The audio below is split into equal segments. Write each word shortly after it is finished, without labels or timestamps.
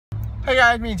Hey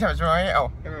guys, me and Thomas, right?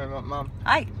 Oh, hey, my mom.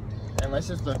 Hi. And my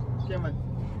sister, Cameron.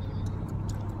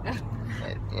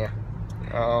 Yeah.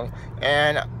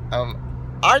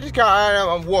 I just got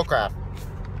out of Warcraft.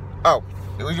 Oh,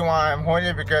 the reason why I'm horny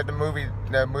is because the movie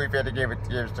theater gave it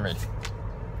to me.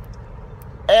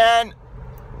 And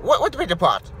what's the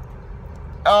plot?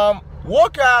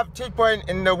 Warcraft takes place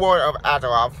in the world of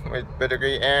Azeroth,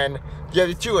 basically, and you have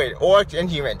the two orcs and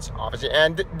humans, obviously.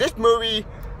 And this movie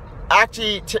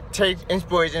actually takes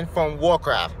inspiration from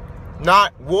Warcraft,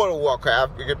 not World of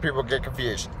Warcraft, because people get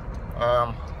confused.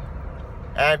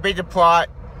 And basic plot,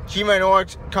 human and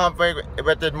orcs conflict,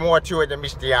 but there's more to it than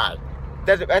meets the eye.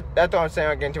 That's all I'm saying.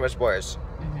 I'm getting too much spoilers.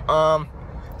 Now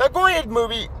going to this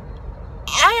movie,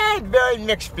 I had very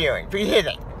mixed feelings. Because here's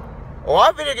it. A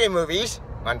lot of video game movies,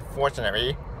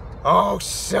 unfortunately,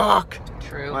 suck.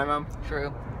 True. My mom?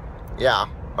 True. Yeah.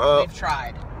 We've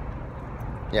tried.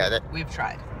 Yeah. We've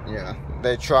tried. Yeah.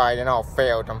 They tried and all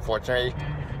failed, unfortunately.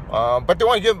 But the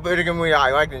one good video game movie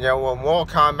I liked, were Mortal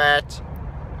Kombat,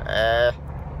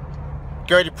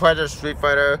 Guilty Pleasure, Street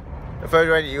Fighter, the first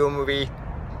Resident Evil movie.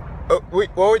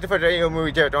 What was the first Resident Evil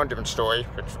movie? They're on a different story,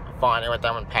 which fine, I let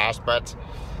that one pass, but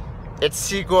its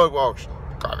sequel, well,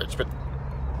 garbage, but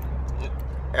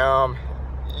you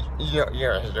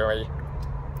know his story.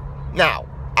 Now,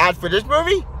 as for this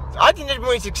movie, I think this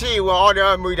movie succeeded where all the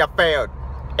other movies that failed.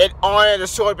 It honored the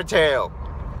source material.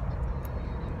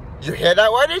 You hear that,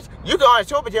 writers? You can honor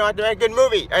source material to make a good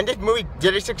movie, and this movie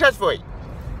did it successfully.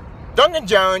 Duncan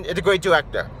Jones is a great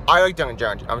director. I like Duncan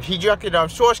Jones. He directed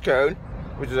Source Code,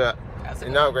 which is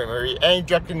another great movie, and he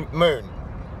directed Moon.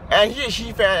 And he is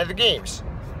a fan of the games.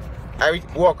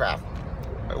 Warcraft.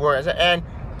 And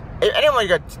if anyone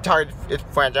got tired of his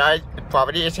franchise, his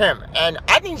property, it's him. And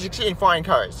I think he succeeded in flying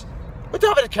colors. What's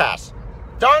up with the cast?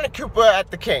 Dominic Cooper as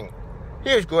the King.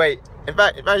 He was great. In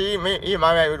fact he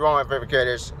my man was one of my favorite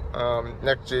characters.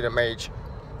 Next to the mage.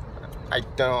 I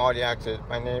don't know all the actors.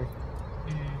 My name.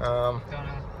 Don't know.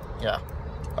 Yeah.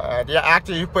 The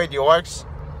actors who played the orcs,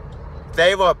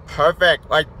 they were perfect.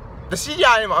 Like the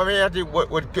CGI, I mean, actually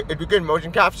would be good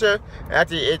motion capture. And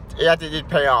actually, it did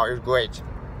pay off. It was great.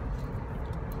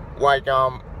 Like,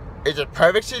 is it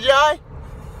perfect CGI?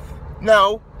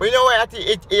 No, but you know what?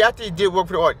 It actually did work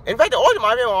for the orcs. In fact, the orcs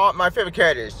are my favorite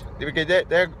characters because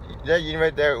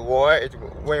their lore is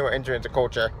way more interesting to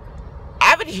culture.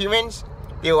 After the humans,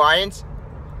 the Alliance,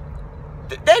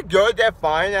 they're good, they're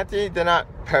fine, actually, they're not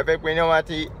perfect, we know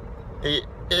actually,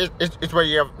 it's what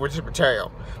you have with this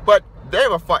material. But they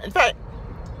were fun. In fact,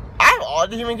 I have all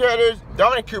the human characters.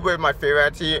 Dominic Cooper is my favorite,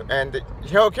 actually, and the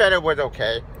hero character was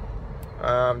okay.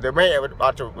 The main was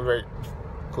also very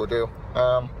cool, too.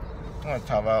 What want to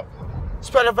talk about?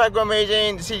 Special effects were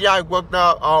amazing, the CGI worked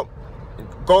out.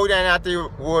 Golden, actually,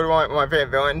 was one of my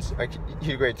favorite villains. Like,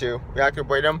 he's great, too. We actually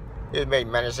played him. He was made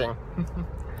menacing.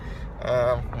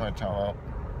 I'm gonna talk about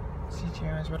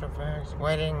CGI, special effects,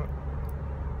 wedding.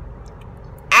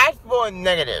 As for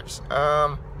negatives,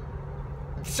 some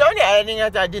of the editing, I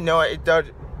didn't know it does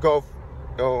go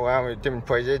around with different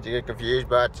places to get confused,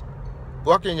 but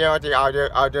luckily, I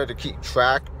was there to keep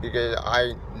track because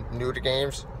I knew the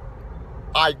games.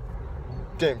 I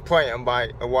didn't play them,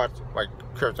 but I watched like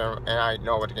clips and I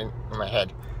know what the game in my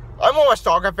head. I'm more a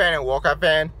StarCraft fan and Warcraft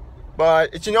fan,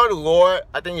 but if you know the lore,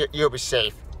 I think you'll be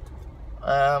safe.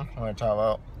 I'm gonna talk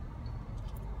about.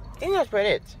 I think that's about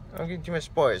it. I don't get too much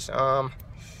spoilers.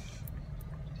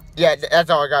 Yeah, that's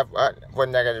all I got for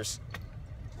negatives.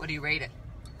 What do you rate it?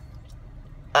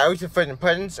 I was the first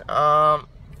impressions.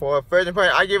 For first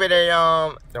impression, I give it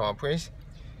a come on, please.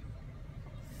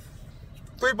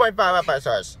 3.5 out of 5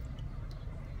 stars.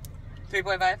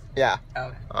 3.5? Yeah.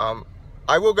 Okay.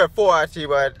 I will get 4 actually,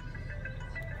 but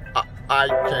I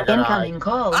can't get incoming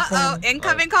call.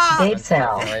 Incoming call. Dave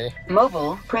Cell.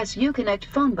 Mobile. Press U-Connect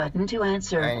phone button to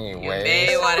answer. Anyways. You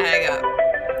may want to hang up.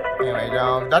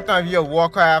 Anyway, that's my review of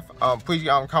Warcraft. Please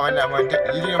comment down below.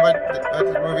 You think about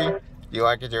this movie? Do you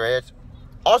like it? Do you rate it?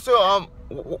 Also,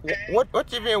 what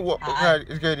do you think Warcraft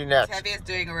is going to do next? Tevi is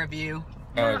doing a review.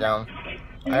 Anyway,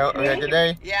 I hope you have a good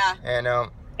day. Yeah. And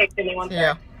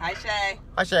yeah. Hi Shay.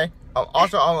 Hi Shay.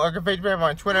 Also, I'm on Facebook, I'm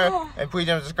on Twitter, and please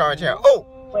don't subscribe to my channel. Oh,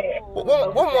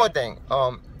 one more thing.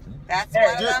 That's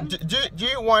one of them. Do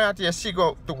you want to see a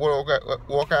sequel to World of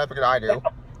Warcraft? Because I do.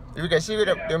 If we get a sequel,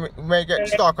 then we may get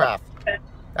StarCraft.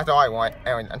 That's all I want.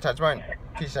 Anyway, until tomorrow.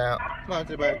 Peace out. Bye,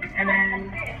 bye.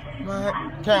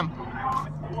 Bye. Cam.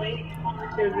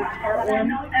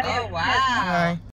 Oh wow. Bye.